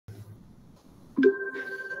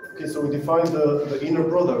Okay, so we define the inner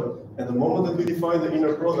product, and the moment that we define the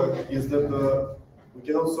inner product is that we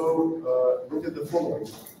can also look at the following.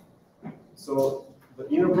 So the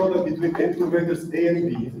inner product between n2 vectors A and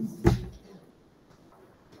B.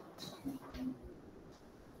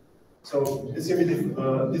 So this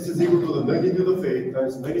is equal to the magnitude of A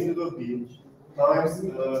times magnitude of B times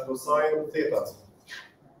cosine theta.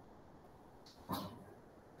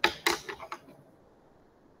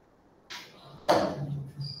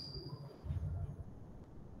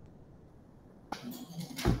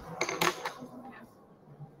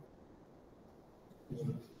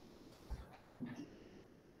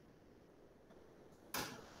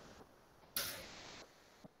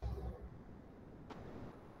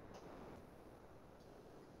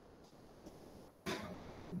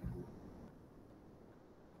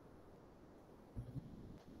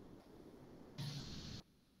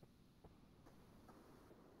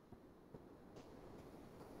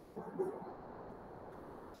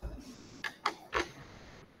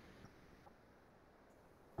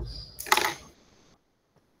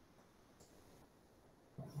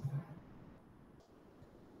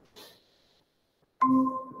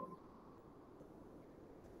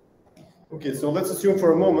 Okay, so let's assume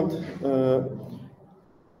for a moment.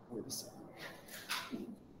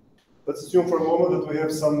 Let's assume for a moment that we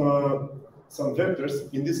have some vectors.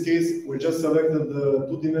 In this case, we just selected the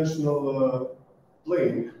two-dimensional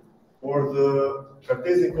plane or the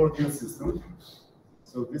Cartesian coordinate system.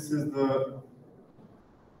 So this is the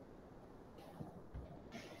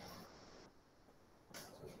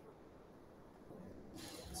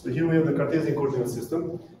So here we have the Cartesian coordinate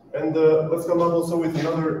system, and let's come up also with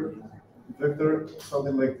another vector,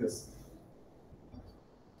 something like this.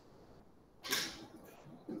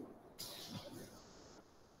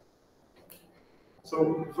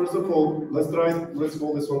 So first of all, let's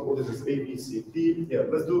call this one, what is this, A, B, C, D. Yeah,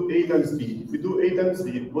 let's do A times B. If we do A times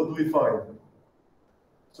B, what do we find?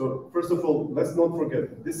 So first of all, let's not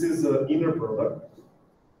forget, this is an inner product.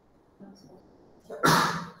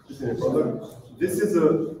 This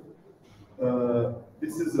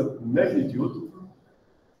is a magnitude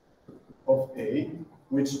of A,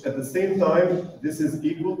 which at the same time, this is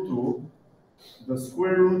equal to the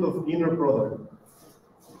square root of inner product.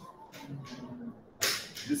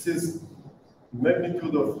 This is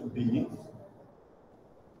magnitude of B,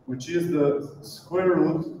 which is the square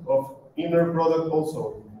root of inner product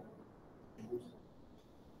also.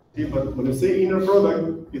 Okay, but when you say inner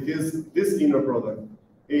product, it is this inner product,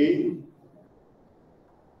 A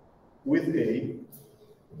with A.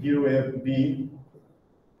 Here we have B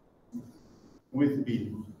with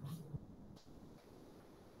B.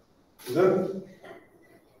 Then,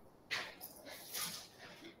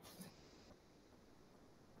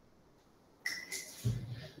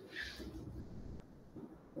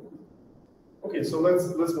 okay, so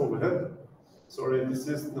let's move ahead. Sorry, this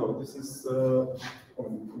is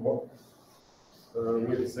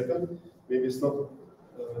wait a second. Maybe it's not.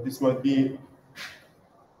 This might be.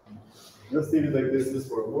 Let's leave it like this just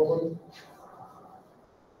for a moment.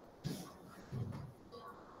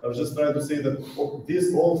 I was just trying to say that all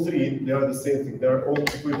three, they are the same thing. They are all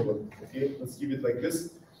equivalent. Okay, let's keep it like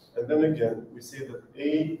this. And then again, we say that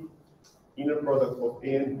A, inner product of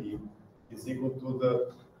A and B, is equal to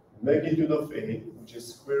the magnitude of A, which is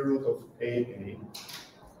square root of AA,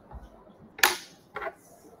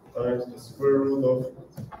 times the square root of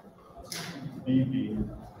BB.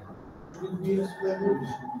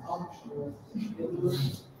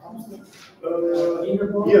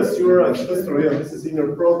 Yes, you're right. That's true. Yeah, this is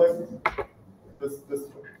inner product. That's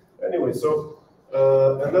true. Anyway, so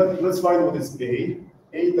and then let's find what is A.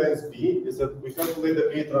 A times B is that we calculate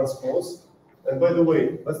the A transpose. And by the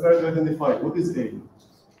way, let's try to identify what is A.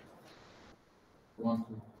 1,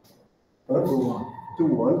 2. Huh? 2,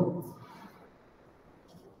 1.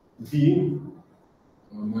 B.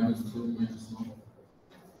 -2,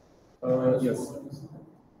 -1. Yes.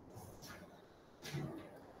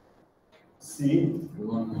 C.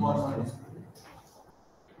 1 minus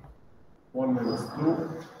 1 minus 2.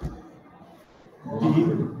 2. D.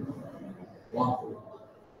 1.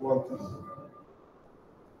 1, 2.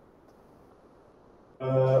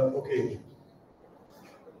 Okay.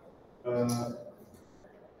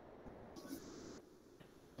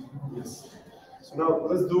 Yes. So now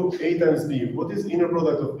let's do A times B. What is inner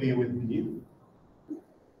product of A with B?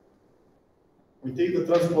 We take the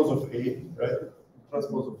transpose of A, right?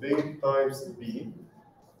 Transpose of A times B,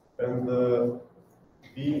 and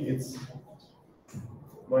B it's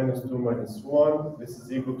 -2 minus 1. This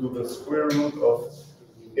is equal to the square root of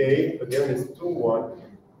A. Again, it's 2, 1.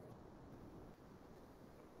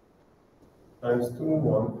 times 2,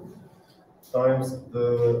 1 times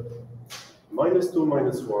the minus 2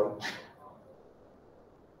 minus 1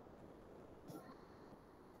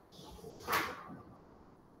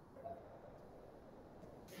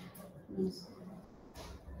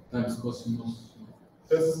 times cosinus.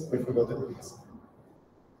 Yes, we forgot it.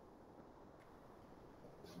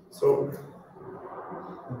 So,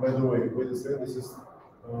 by the way, wait a second, this is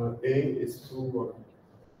A is 2, 1.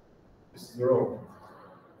 This is wrong.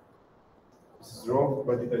 This is wrong.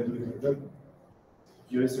 Why did I do it again?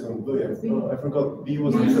 Here is second billion. No, I forgot. B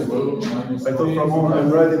was different. I thought from home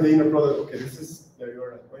I'm writing the inner product. Okay, this is, yeah,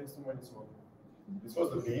 you're right. Minus 2 minus 1. This was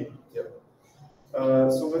the B. Yeah.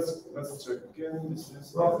 So let's check again. This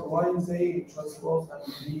is. Why is A transpose and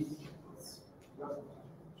B?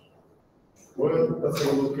 Well, let's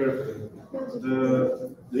have a look carefully. The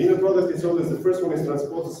inner product is always the first one is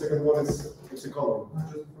transpose, the second one is a column.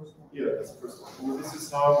 Yeah, that's the first one. And this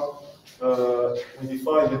is how we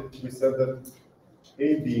defined it. We said that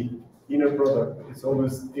AB, inner product, is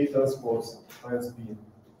always A transpose times B.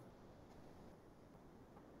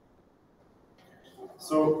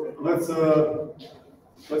 So let's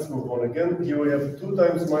move on again. Here we have 2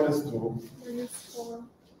 times minus 2 Minus 4.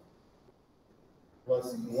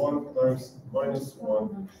 plus 1 times minus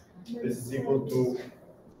 1. This is equal to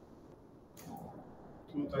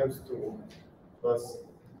 2 times 2 plus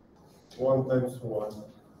 1 times 1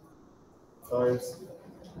 times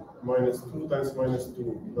minus 2 times minus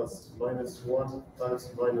 2 plus minus 1 times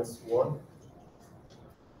minus 1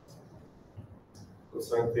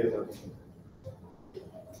 cosine theta.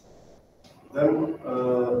 Then,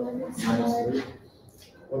 Minus 5.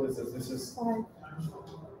 what is this? This is 5.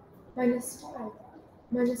 Minus 5.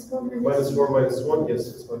 Minus 4 minus minus 4 minus 1. Yes,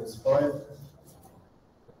 it's minus 5.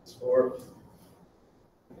 Minus 4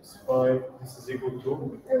 minus 5. This is equal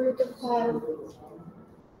to a root of 5.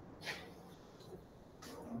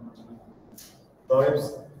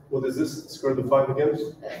 times, what is this? Square root of 5 again?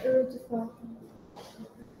 A root of 5.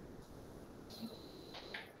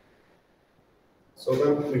 So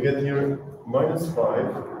then we get here minus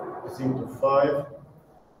 5 is equal to 5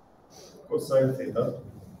 cosine theta.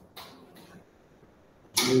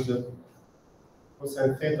 Which means that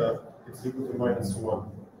cosine theta is equal to minus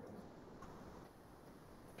 1.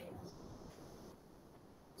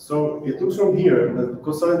 So it looks from here that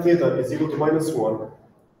cosine theta is equal to minus 1.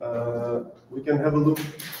 We can have a look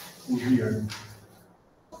in here.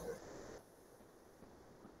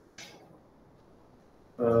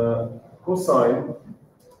 Cosine,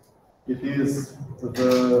 it is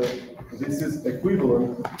this is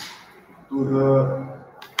equivalent to the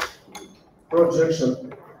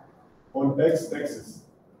projection on x-axis.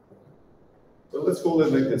 So let's call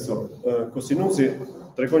it like this. So, cosinusi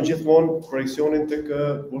tregon gjithmonë projekcionin tek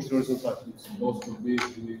poshtë horizontale. It's supposed to be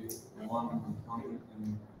 180.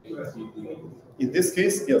 In this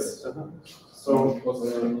case, yes. So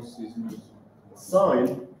Cosinus is minus 1.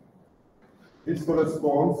 sine, this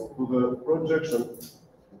corresponds to the projection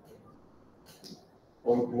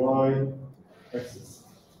on y-axis.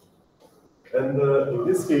 And in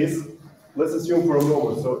this case, let's assume for a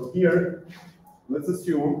moment. So here, let's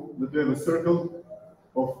assume that we have a circle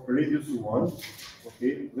of radius 1.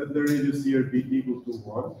 Okay, let the radius here be equal to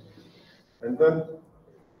 1. And then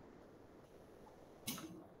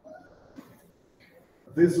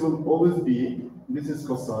this will always be, this is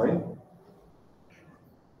cosine.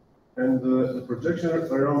 And the projection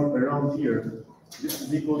around here, this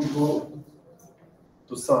is equal to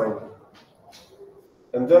sine.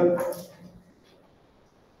 And then,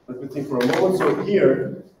 let me think for a moment. So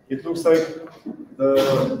here, it looks like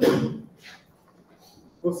the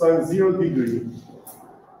cosine 0 degree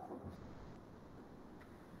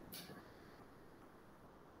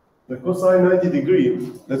the cosine 90 degree,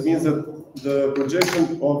 that means that the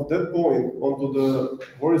projection of that point onto the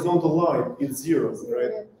horizontal line is 0,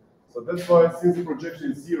 right? So that's why, since the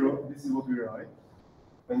projection is 0, this is what we write.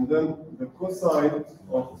 And then the cosine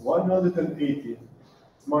of 180 is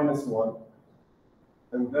minus 1.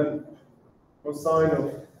 And then cosine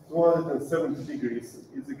of 270 degrees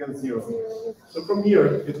is again 0. So from here,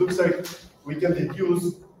 it looks like we can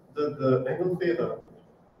deduce that the angle theta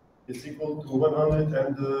is equal to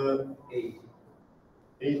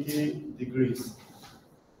 180 degrees.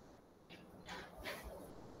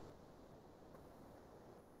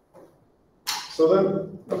 So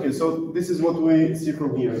then, okay, so this is what we see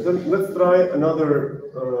from here. Then let's try another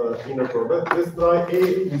inner product. Let's try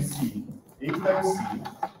A and C. A times C,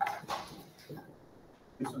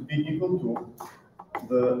 this would be equal to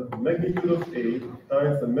the magnitude of A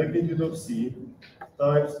times the magnitude of C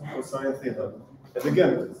times cosine theta. And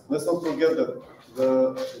again, let's not forget that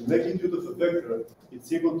the magnitude of the vector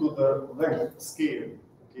is equal to the length scale.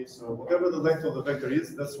 Okay, so whatever the length of the vector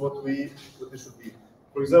is, that's what it should be.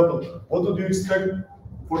 For example, what would you expect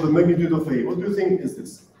for the magnitude of A? What do you think is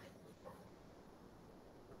this?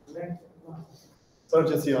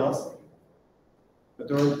 Sargent asked. The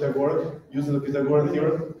theorem Pythagorean, using the Pythagorean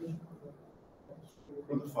theorem.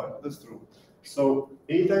 Root of 5, that's true. So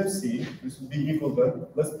A times C, this would be equal then.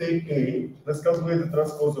 Let's take A, let's calculate the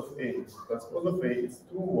transpose of A. Transpose of A is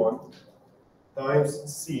 2, 1 times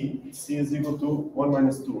C. C is equal to 1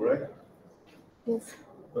 minus 2, right? Yes.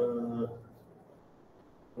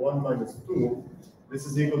 1 minus 2. This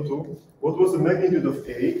is equal to, what was the magnitude of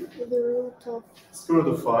A? The root of Square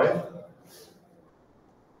root of 5.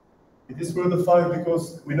 It is square root of 5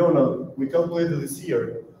 because we know now, we calculated this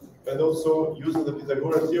here. And also, using the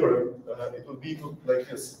Pythagorean theorem, it will be equal like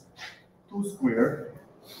this. 2 square,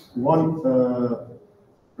 1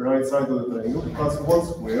 right side of the triangle, plus 1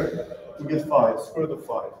 square, to get 5, square root of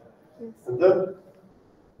 5. yes. And then,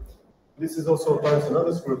 this is also times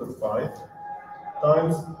another square root of 5,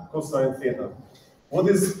 times cosine theta. What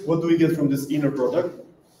do we get from this inner product?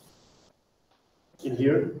 In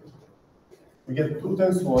here, we get 2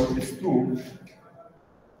 times 1 is 2,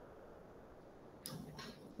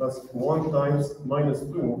 plus 1 times minus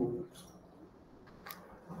 2.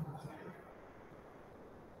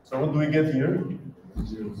 So what do we get here?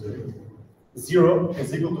 0, 0. 0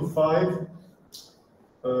 is equal to 5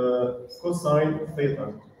 cosine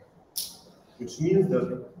theta, which means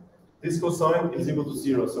that this cosine is equal to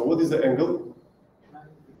 0. So what is the angle?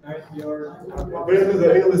 Apparently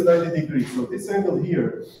the angle is 90 degrees. So this angle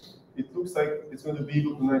here, it looks like it's going to be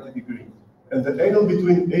equal to 90 degrees. And the angle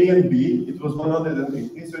between A and B, it was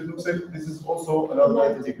 180. So it looks like this is also another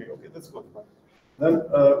 90 degree. Okay, that's good. Then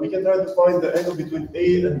we can try to find the angle between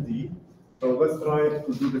A and D. So let's try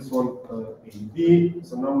to do this one A and D.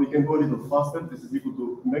 So now we can go a little faster. This is equal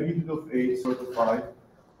to magnitude of A, square root of 5,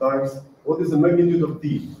 times what is the magnitude of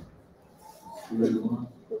D?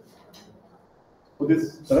 What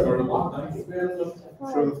is Square root of 9. square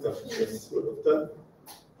root of 10? Yes, square root of 10.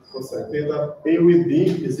 Cosine theta. A with D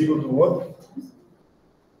is equal to what?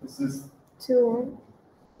 This is 2,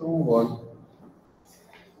 2, 1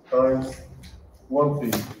 times 1,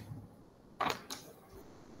 3.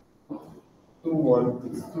 2, 1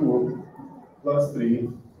 is 2 plus 3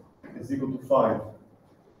 is equal to 5.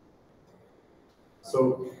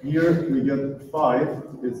 So here we get 5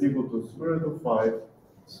 is equal to square root of 5,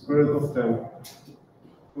 square root of 10,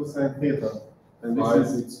 cosine theta. And this 5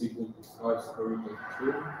 is, is equal to 5 square root of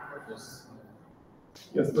 2. Plus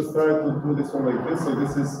yes, let's try to do this one like this. So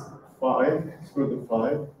this is 5, square root of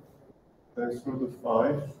 5, times square root of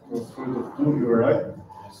 5, plus square root of 2, you're right.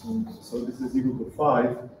 So this is equal to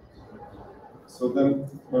 5. So then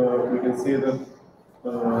we can say that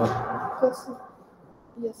cosine.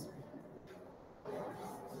 Yes.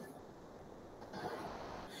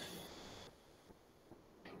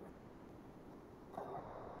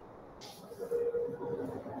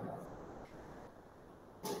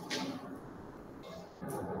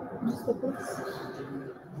 Just the best.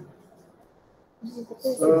 This is the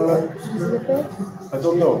best. This is the best. I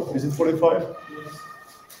don't know. Is it 45?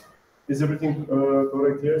 Is everything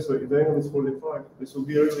correct here? So if the angle is 45, this will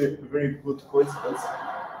be a really very good coincidence.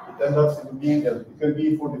 It ends up being L. It can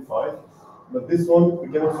be 45, but this one, we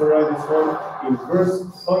can also write this one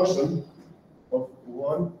inverse function of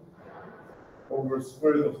 1 over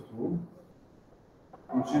square root of 2,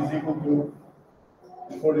 which is equal to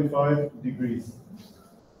 45 degrees.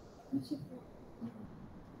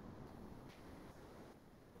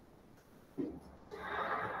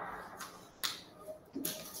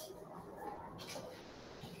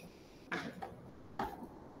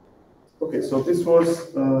 Okay, so this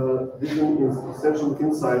was this one is essential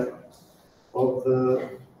insight of the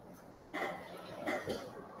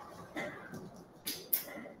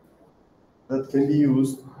that can be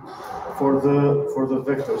used for the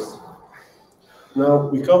vectors. Now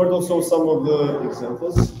we covered also some of the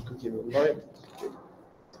examples. Continue, right?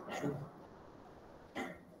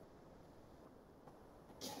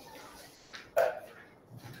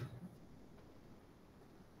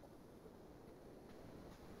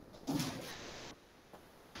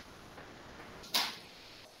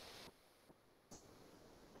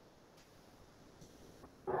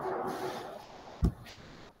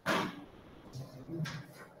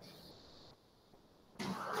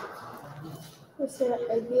 Essa é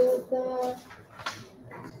a ideia da.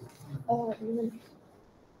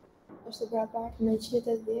 Esta parte na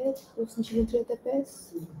direita dele, o sentido direita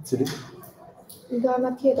pes. Sim. Da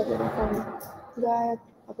na queda da forma. Da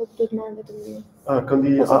apătut mai întâi. Kan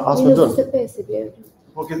de ask me Nu done? se pese bine.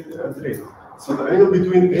 Okay, great. So the angle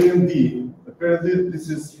between A and D, apparently this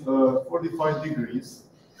is 45 degrees,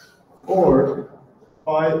 or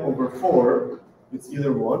pi over 4, it's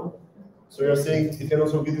either one. So you're saying it can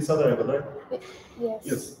also be this other angle, right? Yes.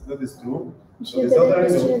 Yes, that is true. So Cine this other trebuie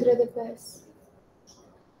cine angle, trebuie de pes.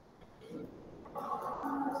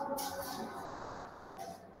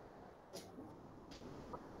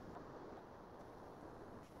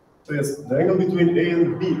 so yes, the angle between A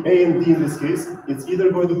and D in this case, it's either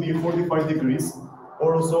going to be 45 degrees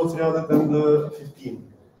or also 315.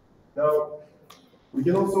 Now, we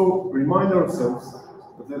can also remind ourselves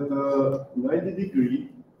that 90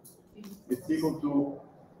 degree is equal to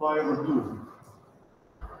pi over 2,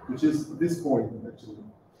 which is this point actually.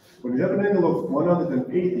 When we have an angle of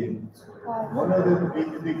 180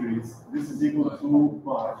 degrees, this is equal to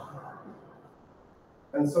pi,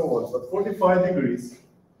 and so on. But 45 degrees,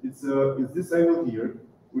 it's this angle here,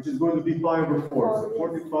 which is going to be pi over 4. So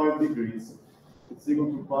 45 degrees, it's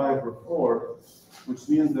equal to pi over 4, which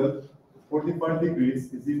means that 45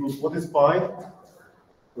 degrees is equal to, what is pi?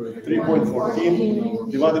 3.14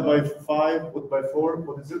 divided by 5, what by 4,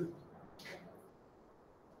 what is it?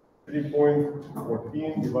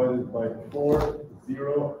 3.14 divided by 4,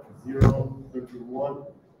 0, 0, 31,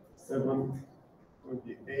 7,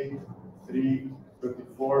 28, 3,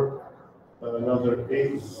 34, another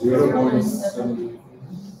 8,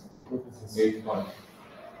 0.785.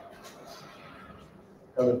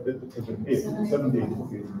 78,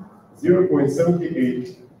 okay.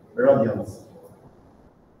 0.78 radians.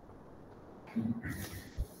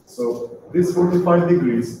 So this 45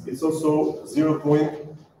 degrees is also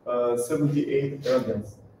 0.78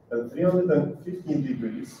 radians. And 315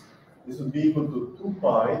 degrees, this would be equal to 2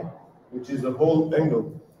 pi, which is the whole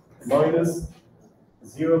angle, minus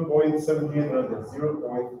 0.78 radians.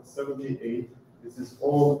 0.78, this is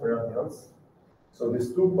all radians. So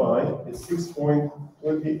this 2 pi is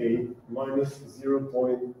 6.28 minus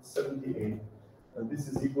 0.78, and this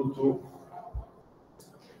is equal to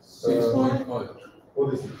 6.5.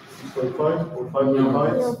 what is it? 6.5 or 5.5?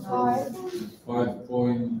 No,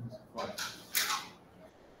 5.5.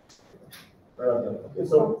 Radian. Okay,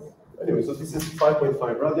 so anyway, so this is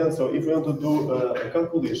 5.5 radian. So if we want to do a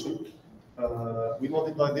calculation, we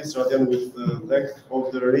multiply this radian with the length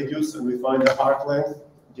of the radius, and we find the arc length,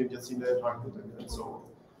 just in the arc length, and so on.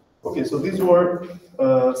 Okay, so these were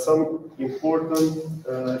some important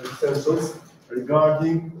essentials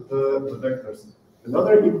regarding the vectors.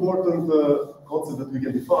 Another important concept that we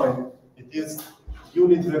can define, it is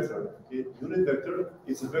unit vector. Okay? Unit vector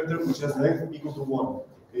is a vector which has length equal to 1,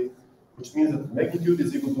 okay? Which means that magnitude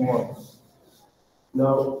is equal to 1.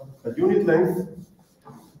 Now, a unit length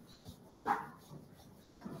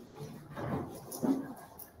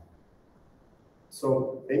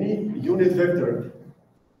so any unit vector,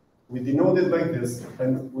 we denote it like this,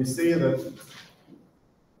 and we say that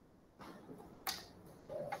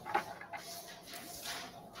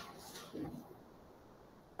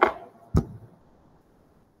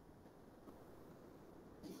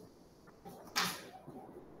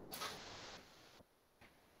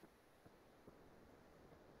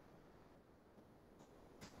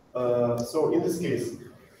so in this case,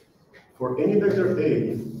 for any vector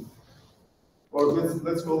A, or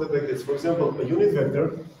let's call it like this. For example, a unit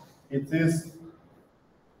vector, it is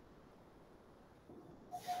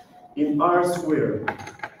in R squared.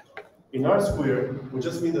 In R squared, we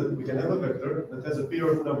just mean that we can have a vector that has a pair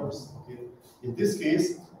of numbers. Okay? In this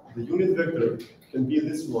case, the unit vector can be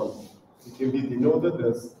this one. It can be denoted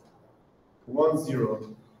as 1,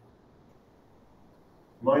 0,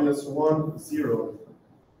 minus 1, 0,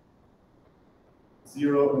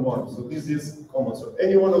 0, 1. So this is common. So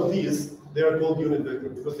any one of these, they are called unit vector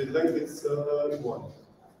because the length is 1.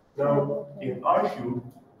 Now, in R cube,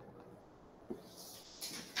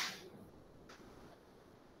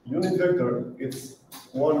 unit vector, it's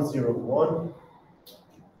 1, 0, 1.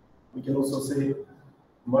 We can also say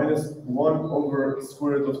minus 1 over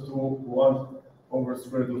square root of 2, 1 over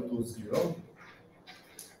square root of 2, 0.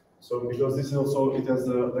 So because this is also, it has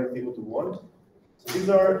the length equal to 1. So these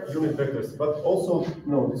are unit vectors, but also,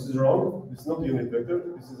 no, this is wrong. This is not a unit vector,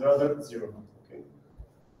 this is rather 0. Okay?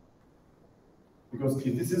 Because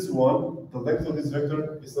if this is 1, the length of this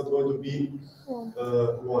vector is not going to be 1,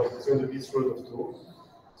 it's going to be square root of 2.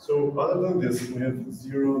 So other than this, we have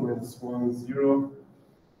 0, minus 1, 0.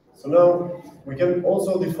 So now we can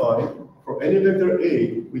also define, for any vector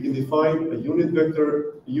A, we can define a unit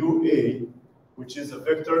vector UA, which is a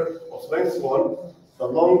vector of length 1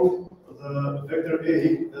 along the vector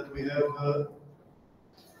A that we have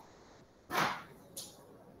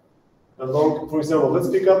along, for example, let's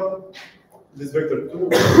pick up this vector 2,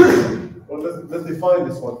 or let's define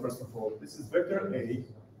this one first of all. This is vector A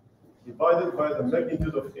divided by the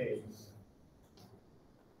magnitude of A.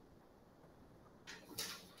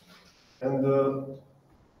 And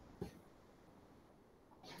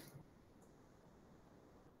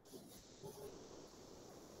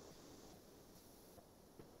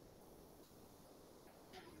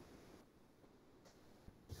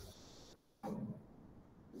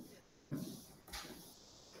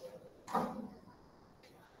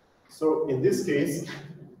so in this case,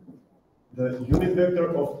 the unit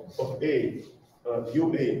vector of A,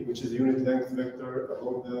 UA, which is the unit length vector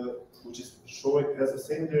along the, which is showing has the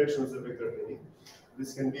same direction as the vector A.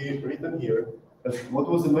 This can be written here as what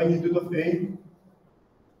was the magnitude of A?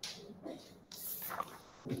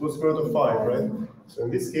 It was square root of 5, right? So in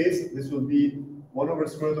this case, this will be 1 over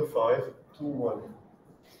square root of 5 to 1.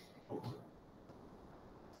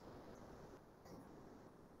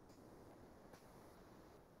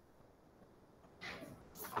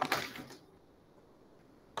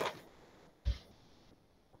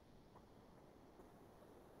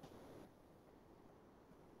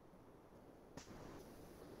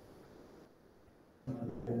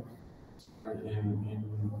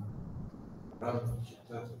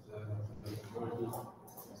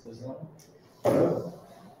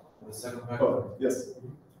 The second factor. Oh, yes.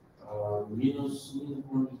 Minus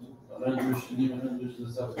language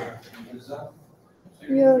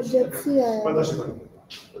Your Jetsia.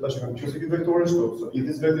 Подожди, что такие векторы, что? So if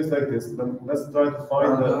this vector is like this, then let's try to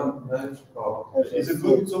find the. Is it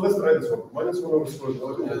good? So let's try this one. Minus 1 over square root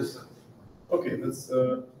of 2. Okay, that's.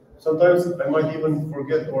 Sometimes I might even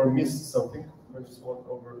forget or miss something. Minus 1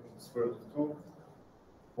 over square root of 2.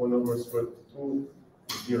 1 over square root of 2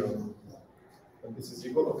 is 0. And this is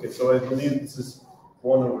equal. Okay, so I believe this is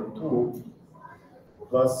 1 over 2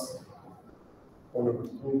 plus 1 over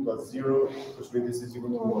 2 plus 0, which means this is equal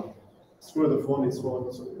to 1. Square root of 1 is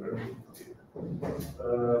 1, so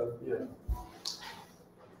yeah.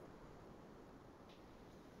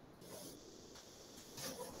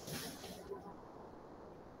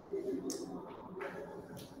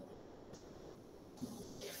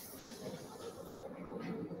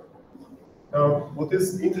 Now, what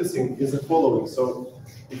is interesting is the following. So,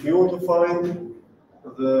 if you want to find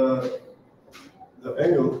the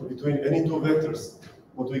angle between any two vectors,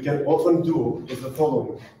 what we can often do is the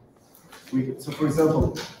following. So, for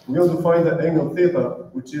example, we want to find the angle theta,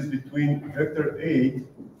 which is between vector A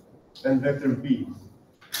and vector B.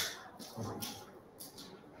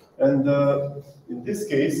 And in this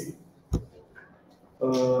case,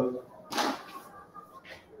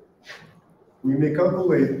 we may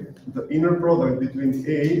calculate the inner product between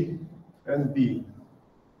A and B.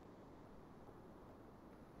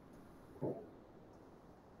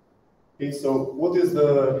 Okay, so what is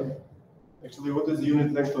the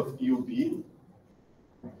unit length of UB?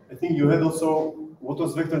 I think you had also, what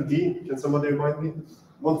was vector D? Can somebody remind me?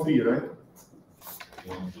 1, 3, right?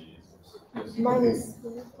 Minus.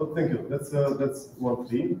 Oh, thank you. That's 1,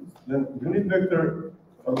 3. Then unit vector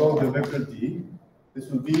along the vector D, this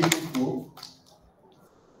will be equal to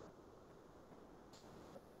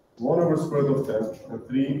 1 over square root of 10 and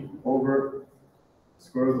 3 over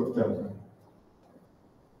square root of 10.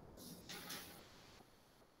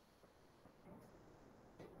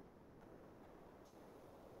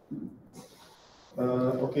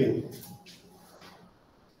 Okay.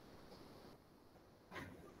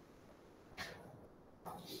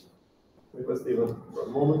 Wait, let's leave it for a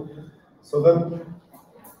moment. So then,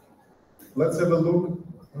 let's have a look.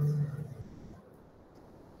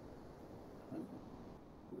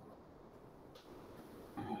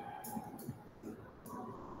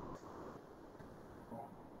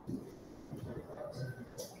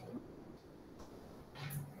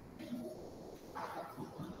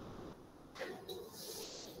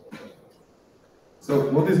 So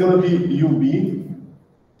what is going to be UB?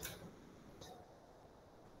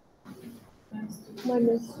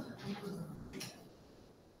 Minus.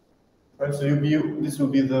 Right, so UB, this will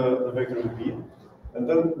be the vector UB. And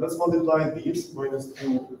then let's multiply these, minus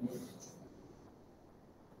 2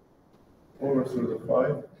 over square root of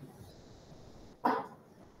 5.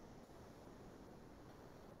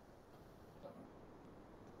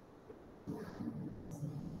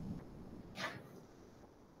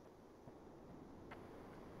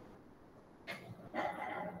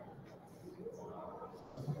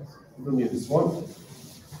 We don't need this one.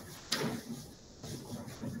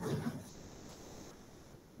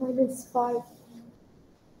 Minus 5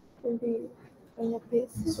 will be on a piece.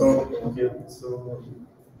 So, okay, so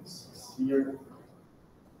this is here.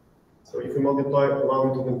 So if you multiply, allow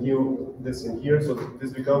me to continue this in here, so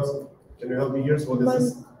this becomes, can you help me here? So what is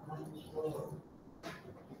this?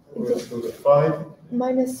 So the 5.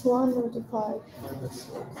 Minus 1 root of 5.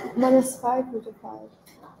 Minus 5 root of 5.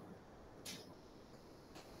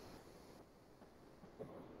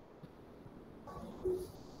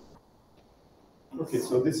 Okay,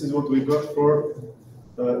 so this is what we got for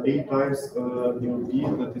A times mu B,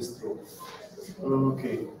 that is true.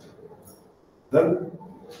 Okay. Then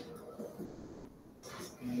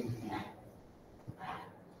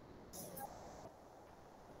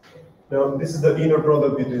now this is the inner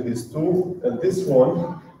product between these two, and this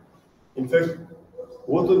one, in fact,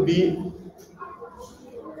 what would be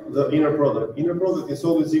the inner product? Inner product is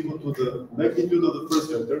always equal to the magnitude of the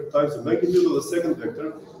first vector times the magnitude of the second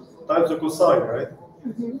vector times the cosine, right?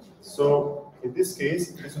 Mm-hmm. So in this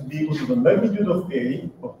case, this would be equal to the magnitude of A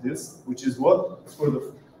of this, which is what? Square root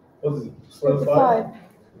of, what is it? Square root of 5.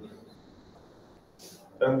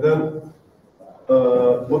 And then,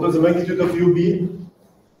 what does the magnitude of U be?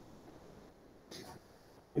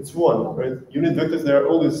 It's 1, right? Unit vectors, they are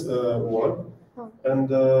always 1.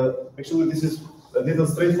 And actually, this is a little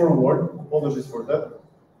straightforward. Apologies for that.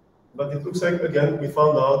 But it looks like, again, we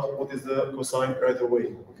found out what is the cosine right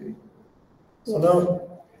away. Okay. So now,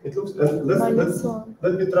 it looks, and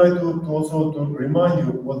let me try to also to remind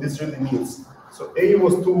you what this really means. So A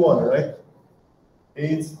was 2, 1, right?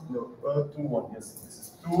 8, no, 2, 1, yes. This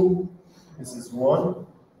is 2, this is 1,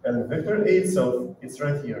 and vector A itself, it's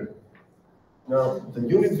right here. Now, the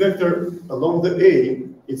unit vector along the A,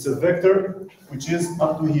 it's a vector which is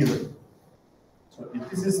up to here. So if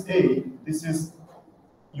this is A, this is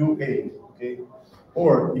UA, okay?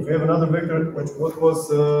 Or if we have another vector, which what was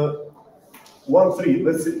 1, 3,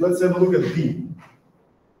 let's have a look at B.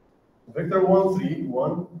 Vector 1, 3,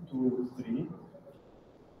 1, 2, 3.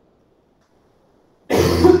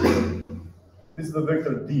 This is the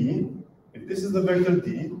vector D. If this is the vector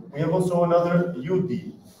D, we have also another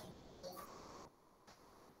UD.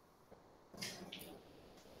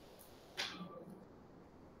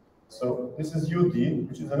 So this is UD,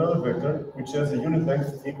 which is another vector, which has a unit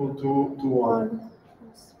length equal to 1.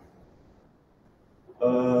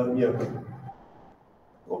 Yeah.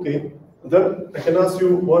 Okay. Then I can ask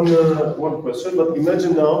you one question, but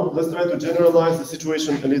imagine now, let's try to generalize the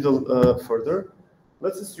situation a little further.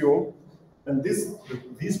 Let's assume, and these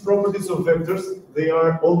properties of vectors, they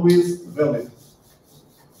are always valid.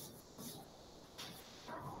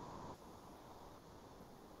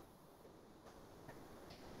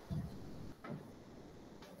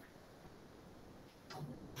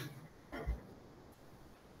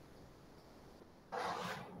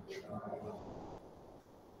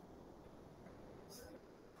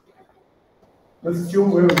 Let's assume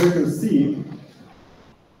we have a vector C.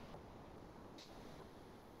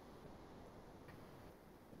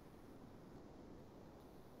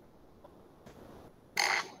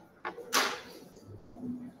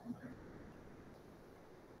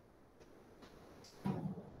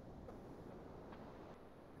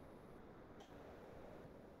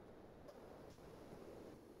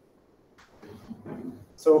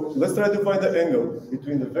 So let's try to find the angle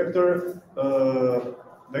between the vector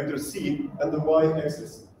vector C and the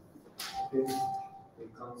y-axis. Okay.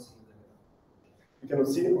 You cannot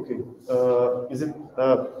see it? Okay.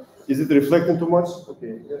 Is it reflecting too much?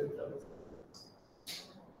 Okay.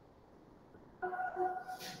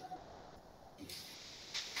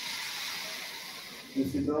 You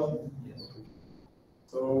see now? Yes.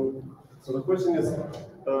 So the question is,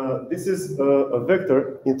 this is a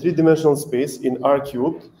vector in 3-dimensional space in R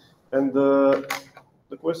cubed, and the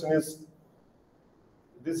question is,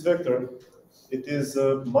 this vector, it is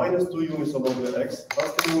minus 2 units along the x,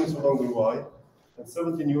 plus 10 units along the y, and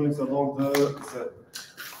 17 units along the z.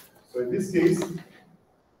 So in this case,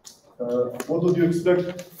 what would you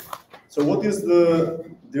expect? So what is the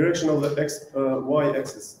direction of the x,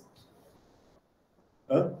 y-axis?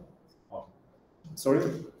 Huh? Sorry?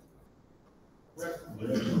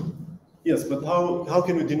 Yes, but how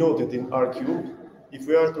can we denote it in R cubed if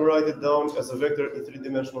we are to write it down as a vector in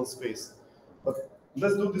 3-dimensional space? But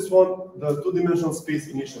let's do this one, the 2-dimensional space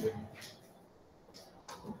initially.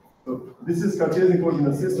 So this is Cartesian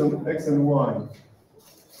coordinate system, x and y.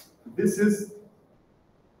 This is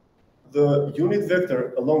the unit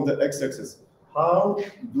vector along the x-axis. How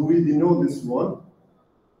do we denote this one?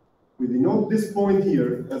 We denote this point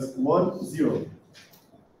here as 1, 0.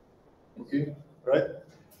 Okay, right?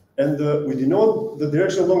 And we denote the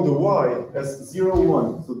direction along the y as 0,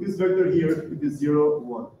 1. So this vector here, it is 0,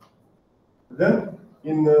 1. Then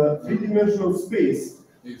in 3-dimensional space,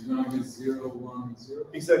 it's going to be 0, 1, 0.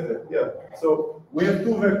 Exactly, yeah. So we have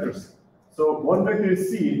two vectors. So one vector is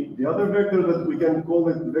C, the other vector that we can call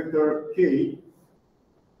it vector K.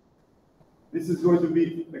 This is going to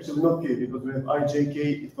be actually not K because we have I, J, K,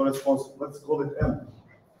 it corresponds, let's call it M.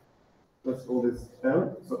 Let's call this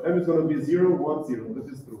M. So M is going to be 0, 1, 0. That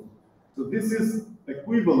is true. So this is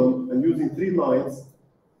equivalent and using 3 lines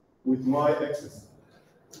with y-axis.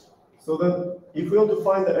 So that if we want to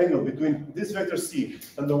find the angle between this vector C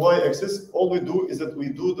and the y-axis, all we do is that we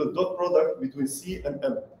do the dot product between C and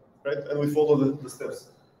M, right? And we follow the steps.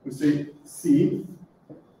 We say C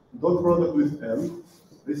dot product with M.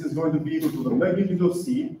 This is going to be equal to the magnitude of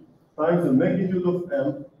C times the magnitude of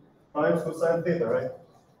M times cosine theta, right?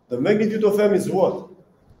 The magnitude of M is what?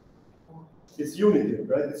 It's unity,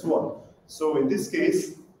 right? It's 1. So in this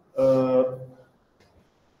case,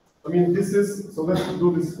 this is, so let's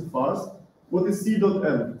do this fast. What is C dot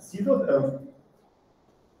M? C dot M,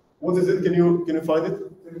 what is it? Can you find it?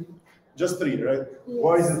 Just 3, right? Yes.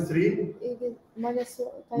 Why is it 3? Minus 2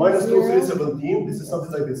 times Minus 2, 3, 0. 17. This is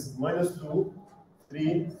something like this. Minus 2,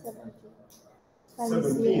 3,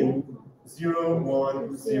 17, 0,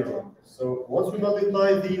 1, 0. So once we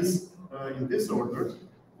multiply these in this order,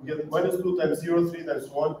 we get minus 2 times 0, 3 times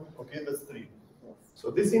 1. Okay, that's 3. So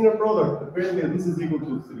this inner product, apparently this is equal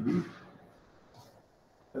to 3.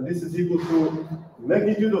 And this is equal to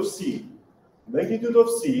magnitude of C. Magnitude of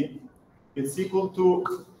C, it's equal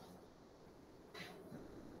to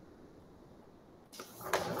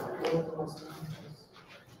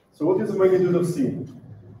so what is the magnitude of C?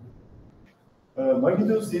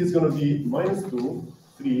 Magnitude of C is going to be minus 2,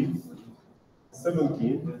 3,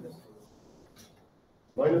 17,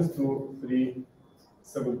 minus 2, 3,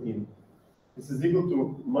 17. This is equal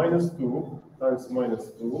to minus 2 times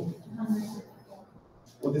minus 2.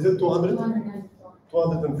 What is it? 200?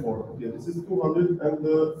 204. Okay, this is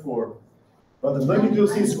 204. But the magnitude of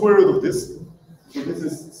C is square root of this. So this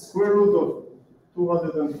is square root of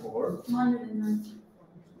 204.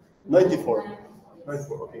 94.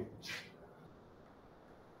 94, okay.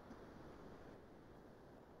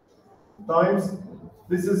 Times,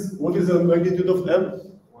 this is, what is the magnitude of M?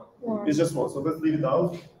 1. It's just 1, so let's leave it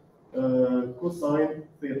out. Cosine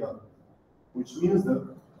theta, which means that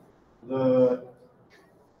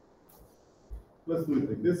let's do it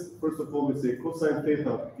like this. First of all, we say cosine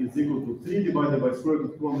theta is equal to 3 divided by square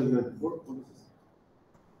root of 294. What is this?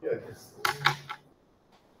 Yeah, it is.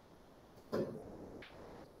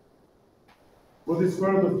 What is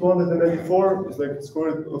square root of 294? It's like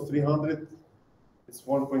square root of 300. It's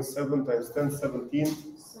 1.7 times 10, 17,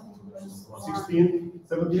 16,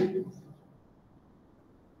 17.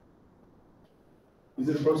 Is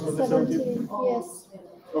it approximately 17? Yes.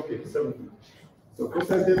 Okay, 17. So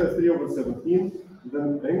cosine theta is 3 over 17.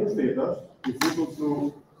 Then angle theta is equal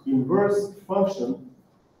to inverse function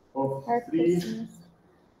of 3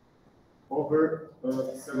 over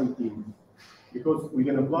 17. Because we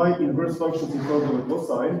can apply inverse functions in front of a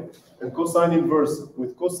cosine, and cosine inverse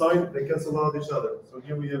with cosine, they cancel out each other. So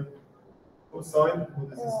here we have cosine,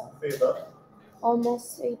 this is theta,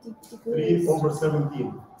 Almost 80 3 degrees. over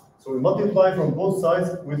 17. So we multiply from both sides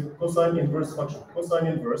with cosine inverse function. Cosine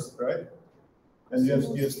inverse, right? And you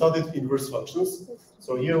have studied inverse functions.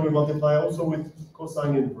 So here we multiply also with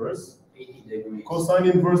cosine inverse. 80 degrees.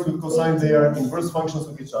 Cosine inverse with cosine, they are inverse functions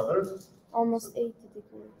of each other. Almost 80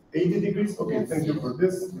 degrees. 80 degrees? Okay, Yes. thank you for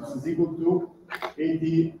this. This is equal to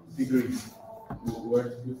 80 degrees. Where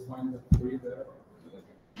did you find the 3 there?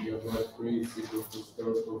 You have like 3 is equal to square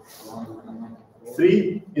root of 194.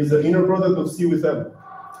 3 is the inner product of C with M.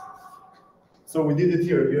 So we did it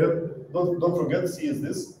here. You have, don't forget, C is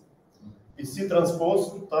this. Is C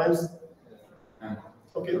transpose times M.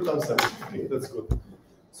 Okay, times M. Okay, that's good.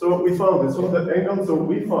 So we found this. So the angle, so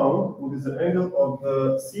we found what is the angle of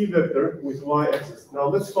the C vector with y-axis. Now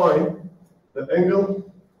let's find the angle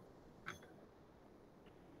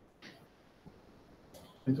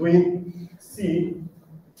between C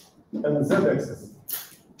and z-axis.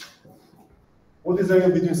 What is the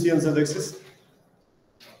angle between C and z-axis?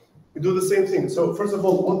 We do the same thing. So first of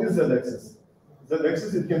all, what is z-axis?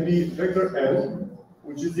 Z-axis, it can be vector n,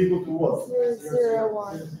 which is equal to what? 0, 0,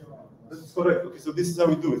 1. That's correct. Okay, so this is how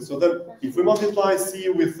we do it. So then, if we multiply C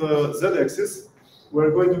with z-axis,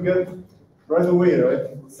 we're going to get right away, right?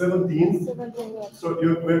 17. 17, yes. So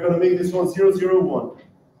we're going to make this one 0, 0, 1.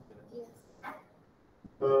 Yes.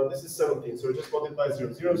 This is 17. So we just multiply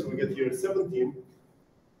 0, 0. So we get here 17.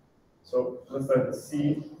 So let's write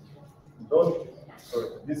C dot, sorry,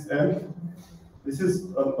 this m. This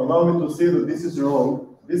is, allow me to say that this is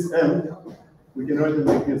wrong. This m, we can write it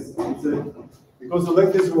like this. Because the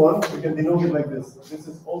length is 1, we can denote it like this. This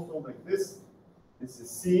is also like this. This is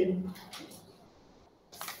C.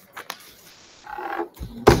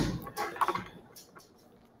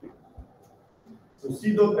 So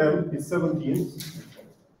C dot M is 17.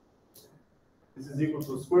 This is equal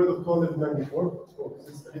to square root of 294. Oh,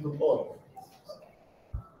 this is a little odd.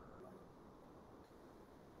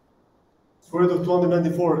 Square root of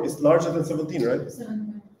 294 is larger than 17, right?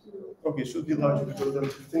 7.2. Okay, should be larger because then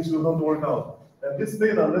things will not work out. And this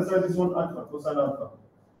theta, let's write this one alpha, cosine alpha.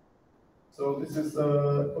 So this is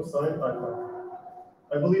cosine alpha.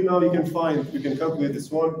 I believe now you can calculate this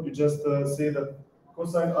one. You just say that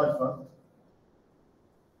cosine alpha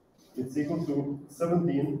is equal to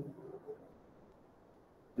 17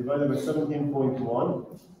 divided by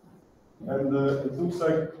 17.1. And it looks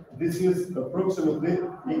like this is approximately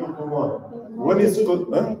equal to 1. When is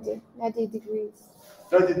 90 degrees.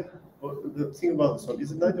 90, the thing about this one,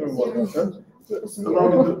 is it 90 or 1? Huh? Yes, Allow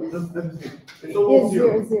me to just let me think. It's almost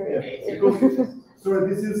 0. zero. Yeah. Because, so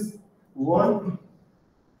this is 1.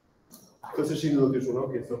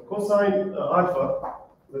 Okay, so cosine alpha,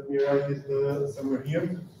 let me write it somewhere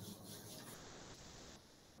here.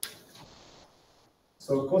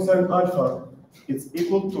 So cosine alpha is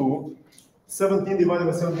equal to 17 divided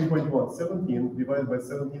by 17.1. 17 divided by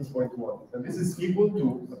 17.1. And this is equal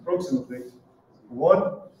to approximately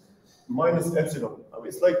 1 minus epsilon. I mean,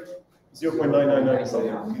 it's like 0.999 or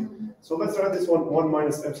something. So let's write this one 1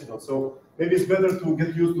 minus epsilon. So maybe it's better to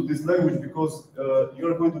get used to this language because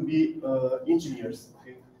you're going to be engineers.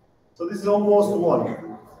 Okay? So this is almost 1,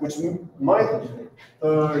 which might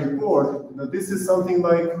report that this is something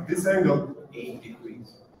like this angle. 8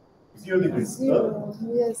 degrees. 0 degrees. Zero.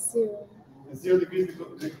 Yes, 0. It's 0 degrees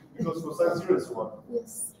because cosine 0 is 1.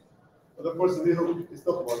 Yes. But of course, it's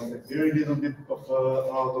not 1. It's a very little bit of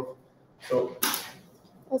out of. So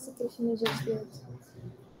Classification is just good.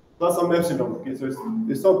 plus some epsilon. Okay, so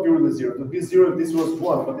it's not purely 0. So this 0, this was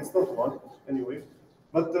 1, but it's not 1 anyway.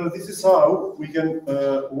 But this is how we can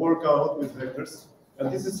work out with vectors,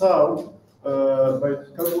 and this is how by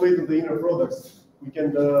calculating the inner products we can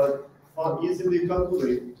easily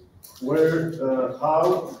calculate where how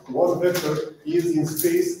one vector is in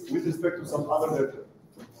space with respect to some other vector.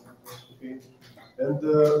 Okay, and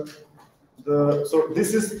so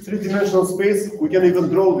this is three-dimensional space. We can even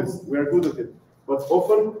draw this. We are good at it. But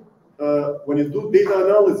often, when you do data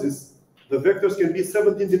analysis, the vectors can be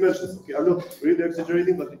 17 dimensions. Okay, I'm not really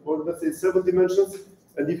exaggerating, but let's say 7 dimensions.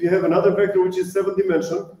 And if you have another vector which is 7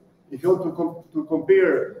 dimension, if you want to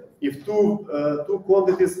compare if two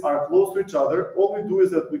quantities are close to each other, all we do is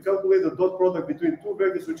that we calculate the dot product between two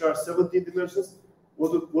vectors which are 17 dimensions.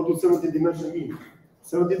 What would 17 dimension mean?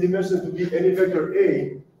 17 dimensions would be any vector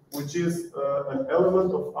A, which is an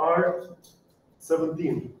element of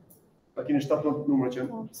R17.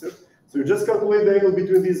 So you just calculate the angle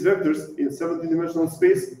between these vectors in 17-dimensional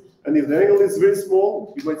space, and if the angle is very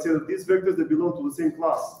small, you might say that these vectors they belong to the same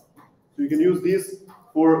class. So you can use this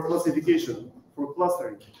for classification, for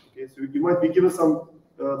clustering. Okay, so you might be given some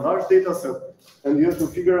large data set, and you have to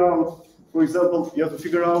figure out, for example, you have to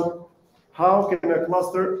figure out how can I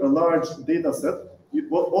cluster a large data set.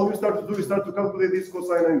 All you start to do is start to calculate these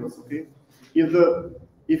cosine angles. Okay,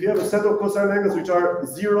 if you have a set of cosine angles which are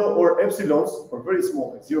 0 or epsilons, or very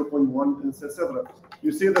small, like 0.1, etc.,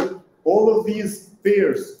 you see that all of these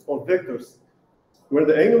pairs of vectors, where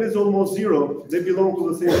the angle is almost 0, they belong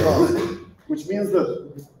to the same class, which means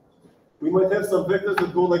that we might have some vectors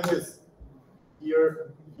that go like this.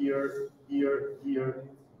 Here, here, here, here,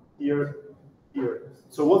 here, here.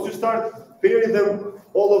 So once you start pairing them,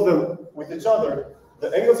 all of them with each other,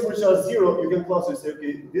 the angles which are 0, you can classify. Say,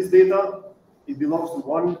 okay, this data, it belongs to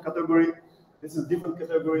one category. This is different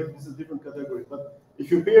category. This is different category. But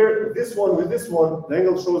if you pair this one with this one, the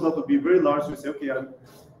angle shows up to be very large. So you say, okay, I'm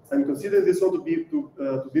considering this one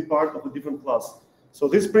to be part of a different class. So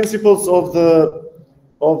these principles of the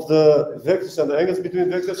vectors and the angles between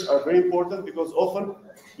vectors are very important because often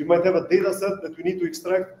you might have a data set that we need to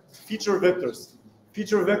extract feature vectors.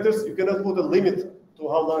 Feature vectors, you cannot put a limit to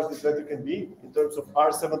how large this vector can be in terms of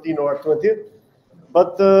R17 or R20,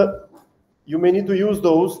 but you may need to use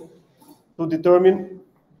those to determine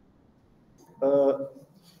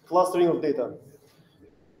clustering of data.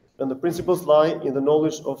 And the principles lie in the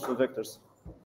knowledge of the vectors.